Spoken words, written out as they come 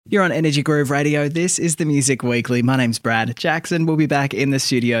You're on Energy Groove Radio. This is the Music Weekly. My name's Brad Jackson. We'll be back in the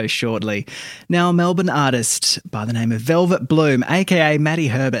studio shortly. Now, a Melbourne artist by the name of Velvet Bloom, aka Maddy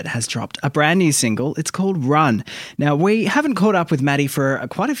Herbert, has dropped a brand new single. It's called Run. Now, we haven't caught up with Maddy for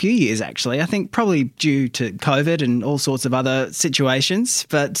quite a few years, actually. I think probably due to COVID and all sorts of other situations.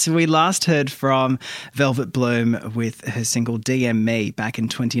 But we last heard from Velvet Bloom with her single DM Me back in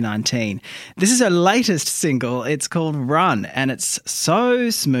 2019. This is her latest single. It's called Run, and it's so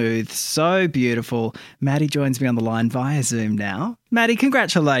smooth, so beautiful. Maddy joins me on the line via Zoom now. Maddy,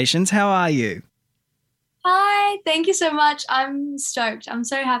 congratulations. How are you? Hi, thank you so much. I'm stoked. I'm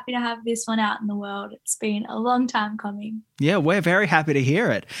so happy to have this one out in the world. It's been a long time coming. Yeah, we're very happy to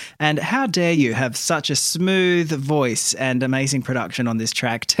hear it. And how dare you have such a smooth voice and amazing production on this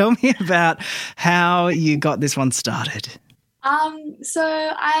track. Tell me about how you got this one started. So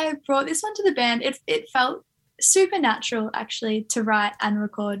I brought this one to the band. It felt super natural, actually, to write and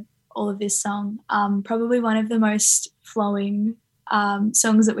record all of this song. Probably one of the most flowing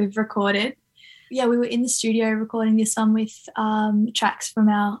songs that we've recorded. Yeah, we were in the studio recording this song with tracks from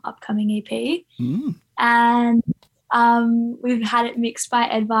our upcoming EP. And we've had it mixed by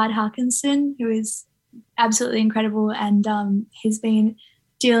Edvard Harkinson, who is absolutely incredible, and he's been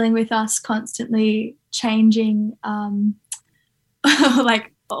dealing with us constantly changing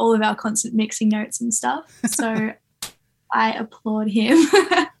like all of our constant mixing notes and stuff. So I applaud him.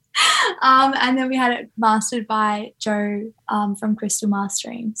 And then we had it mastered by Joe from Crystal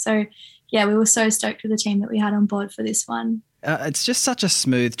Mastering. So yeah, we were so stoked with the team that we had on board for this one. It's just such a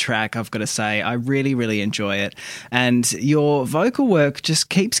smooth track, I've got to say. I really, really enjoy it. And your vocal work just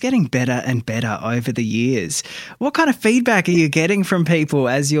keeps getting better and better over the years. What kind of feedback are you getting from people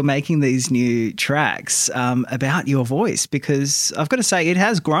as you're making these new tracks about your voice? Because I've got to say, it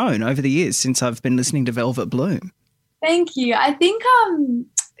has grown over the years since I've been listening to Velvet Bloom. Thank you. I think,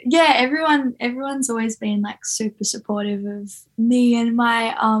 everyone's always been like super supportive of me and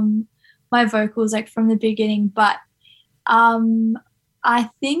my my vocals like from the beginning. But I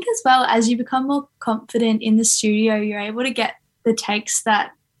think as well, as you become more confident in the studio, you're able to get the takes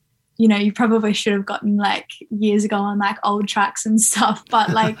that, you know, you probably should have gotten like years ago on like old tracks and stuff. But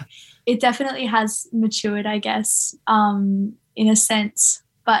like it definitely has matured, I guess, in a sense.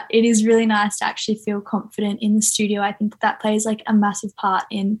 But it is really nice to actually feel confident in the studio. I think that plays like a massive part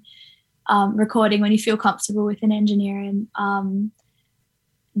in recording, when you feel comfortable with an engineer, and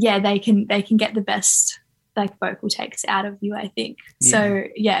they can get the best like vocal takes out of you, I think. Yeah. So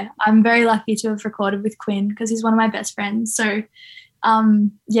yeah, I'm very lucky to have recorded with Quinn because he's one of my best friends. So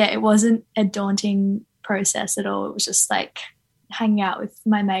it wasn't a daunting process at all. It was just like hanging out with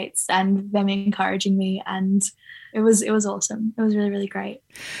my mates and them encouraging me, and it was awesome. It was really, really great.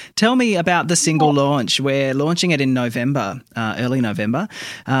 Tell me about the single launch. We're launching it in November, early November.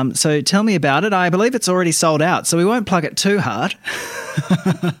 So tell me about it. I believe it's already sold out, so we won't plug it too hard.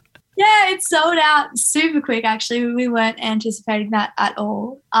 Yeah, it's sold out super quick, actually. We weren't anticipating that at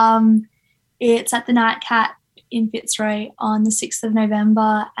all. It's at the Nightcat in Fitzroy on the 6th of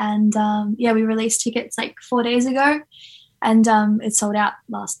November. And, we released tickets like 4 days ago, and it sold out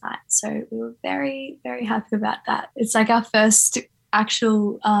last night. So we were very, very happy about that. It's like our first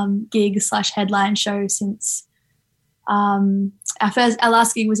actual gig/headline show since our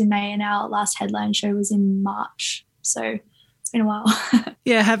last gig was in May, and our last headline show was in March. So been a while.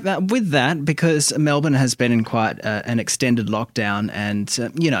 Yeah, with that, because Melbourne has been in quite an extended lockdown, and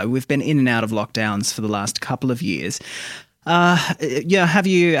we've been in and out of lockdowns for the last couple of years. Have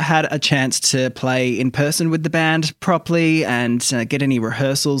you had a chance to play in person with the band properly and get any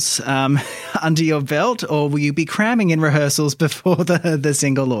rehearsals under your belt, or will you be cramming in rehearsals before the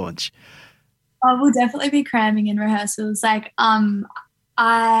single launch? I will definitely be cramming in rehearsals. Like,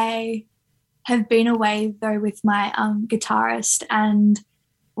 I have been away though with my guitarist, and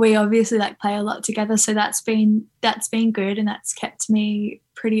we obviously like play a lot together, so that's been good, and that's kept me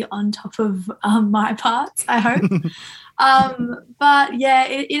pretty on top of my parts, I hope. But yeah,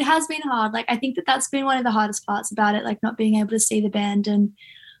 it has been hard. Like, I think that's been one of the hardest parts about it, like not being able to see the band, and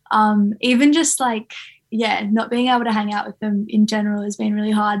even just like not being able to hang out with them in general has been really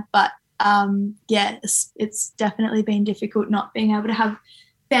hard. But it's definitely been difficult not being able to have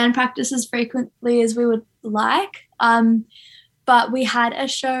band practice as frequently as we would like. But we had a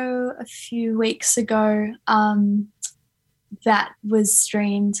show a few weeks ago that was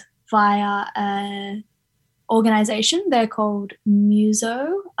streamed via a organisation. They're called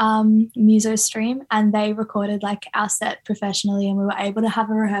Muso Stream, and they recorded like our set professionally, and we were able to have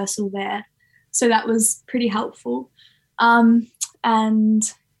a rehearsal there. So that was pretty helpful.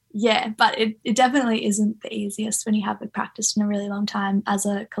 And yeah, but it definitely isn't the easiest when you haven't practiced in a really long time as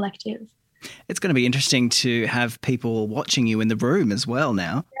a collective. It's going to be interesting to have people watching you in the room as well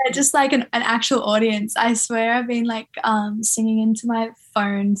now. Yeah, just like an actual audience. I swear I've been like singing into my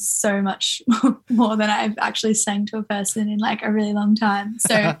phone so much more than I've actually sang to a person in like a really long time.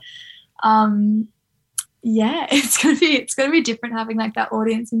 So yeah, it's gonna be different having like that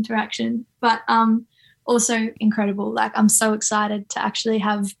audience interaction. But also incredible. Like I'm so excited to actually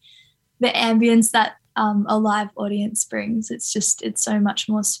have the ambience that a live audience brings. It's so much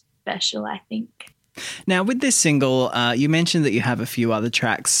more special, I think. Now, with this single, you mentioned that you have a few other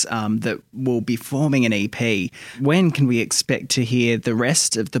tracks that will be forming an EP. When can we expect to hear the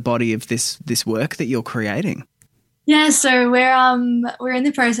rest of the body of this work that you're creating? Yeah, so we're in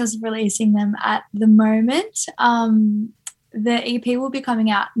the process of releasing them at the moment. The EP will be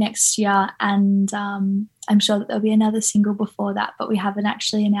coming out next year, and I'm sure that there'll be another single before that, but we haven't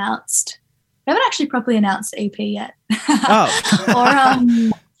actually properly announced the EP yet.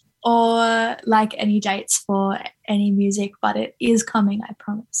 Oh. or like any dates for any music, but it is coming, I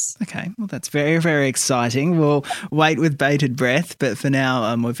promise. Okay, well, that's very, very exciting. We'll wait with bated breath, but for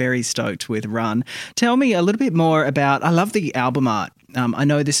now, we're very stoked with Run. Tell me a little bit more about, I love the album art. I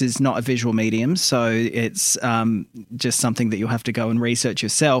know this is not a visual medium, so it's just something that you'll have to go and research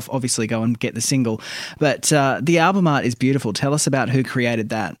yourself, obviously go and get the single. But the album art is beautiful. Tell us about who created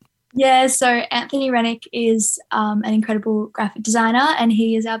that. Yeah, so Anthony Rennick is an incredible graphic designer, and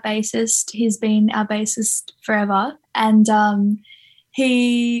he is our bassist. He's been our bassist forever, and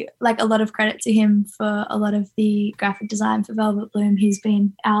he, like, a lot of credit to him for a lot of the graphic design for Velvet Bloom. He's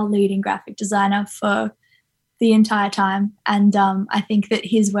been our leading graphic designer for the entire time, and I think that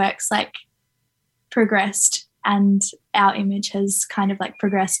his work's like progressed, and our image has kind of like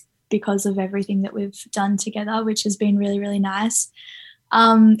progressed because of everything that we've done together, which has been really, really nice.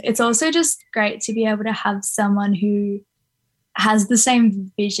 It's also just great to be able to have someone who has the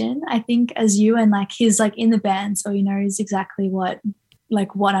same vision, I think, as you, and like he's like in the band, so he knows exactly what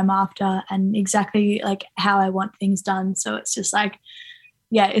I'm after and exactly like how I want things done. So it's just like,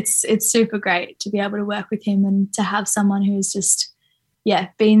 yeah, it's super great to be able to work with him and to have someone who's just, yeah,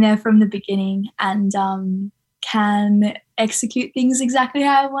 been there from the beginning and can execute things exactly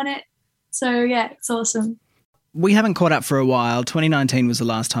how I want it. So yeah, it's awesome. We haven't caught up for a while. 2019 was the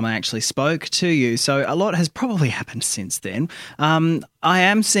last time I actually spoke to you, so a lot has probably happened since then. I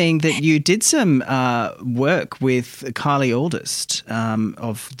am seeing that you did some work with Kylie Aldist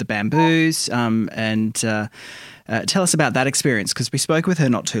of the Bamboos, and tell us about that experience, because we spoke with her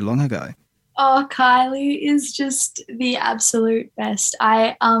not too long ago. Oh, Kylie is just the absolute best.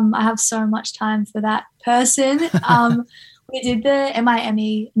 I have so much time for that person. We did the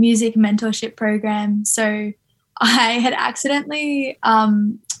MIME music mentorship program, so I had accidentally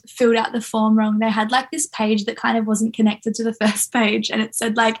filled out the form wrong. They had like this page that kind of wasn't connected to the first page, and it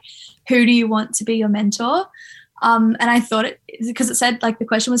said like, who do you want to be your mentor? And I thought because it said like the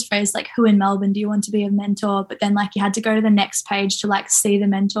question was phrased like, who in Melbourne do you want to be a mentor? But then like you had to go to the next page to like see the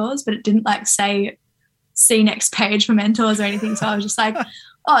mentors, but it didn't like say see next page for mentors or anything. So I was just like,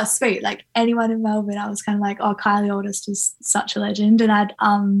 oh, sweet. Like anyone in Melbourne. I was kind of like, oh, Kylie Aldist is such a legend. And I'd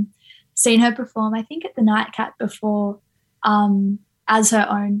seen her perform, I think, at the Nightcat before, as her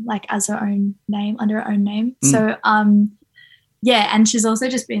own name, under her own name. So yeah, and she's also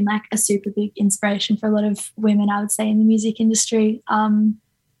just been like a super big inspiration for a lot of women, I would say, in the music industry.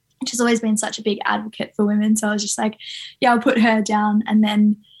 She's always been such a big advocate for women, so I was just like, yeah, I'll put her down. And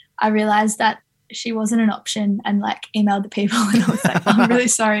then I realized that she wasn't an option, and like emailed the people, and I was like, oh, I'm really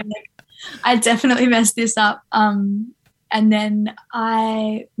sorry, like I definitely messed this up. And then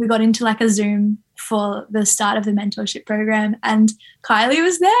we got into like a Zoom for the start of the mentorship program, and Kylie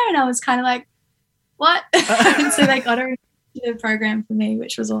was there, and I was kind of like, what? And so they got her into the program for me,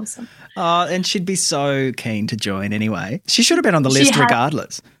 which was awesome. Oh, and she'd be so keen to join anyway. She should have been on the list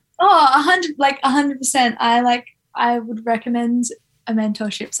regardless. Oh, 100%. I would recommend a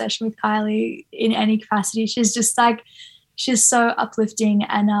mentorship session with Kylie in any capacity. She's just like, she's so uplifting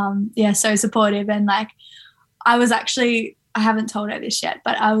and yeah, so supportive. And like, I haven't told her this yet,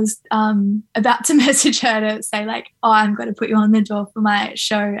 but I was about to message her to say like, oh, I'm going to put you on the door for my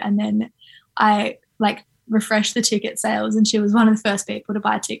show. And then I like refreshed the ticket sales, and she was one of the first people to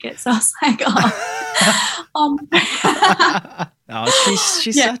buy tickets. So I was like, oh,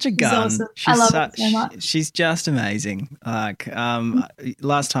 she's yeah, such a gun. Awesome. I love her so much. She's just amazing. Like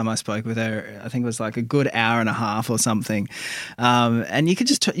last time I spoke with her, I think it was like a good hour and a half or something. And you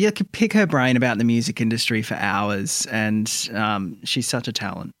could pick her brain about the music industry for hours, and she's such a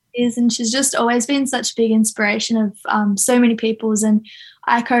talent. is, and she's just always been such a big inspiration of so many people's. And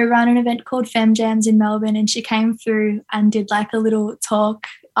I co-run an event called Fem Jams in Melbourne, and she came through and did like a little talk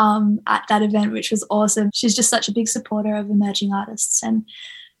at that event, which was awesome. She's just such a big supporter of emerging artists, and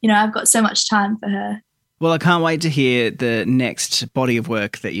I've got so much time for her. Well, I can't wait to hear the next body of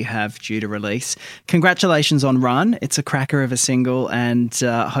work that you have due to release. Congratulations on Run. It's a cracker of a single, and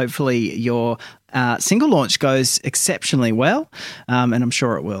hopefully your single launch goes exceptionally well, and I'm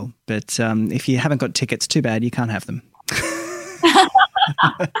sure it will. But if you haven't got tickets, too bad, you can't have them.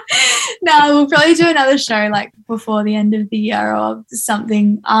 No, we'll probably do another show like before the end of the year or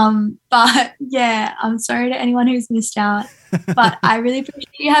something. But yeah, I'm sorry to anyone who's missed out. But I really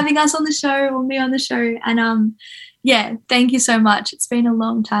appreciate you having us on the show or me on the show. And yeah, thank you so much. It's been a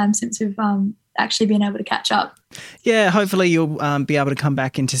long time since we've actually been able to catch up. Yeah, hopefully you'll be able to come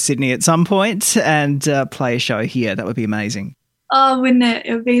back into Sydney at some point and play a show here. That would be amazing. Oh, wouldn't it?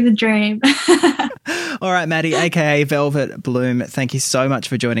 It would be the dream. All right, Maddy, aka Velvet Bloom, thank you so much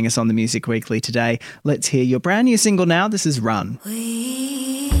for joining us on the Music Weekly today. Let's hear your brand new single now. This is Run.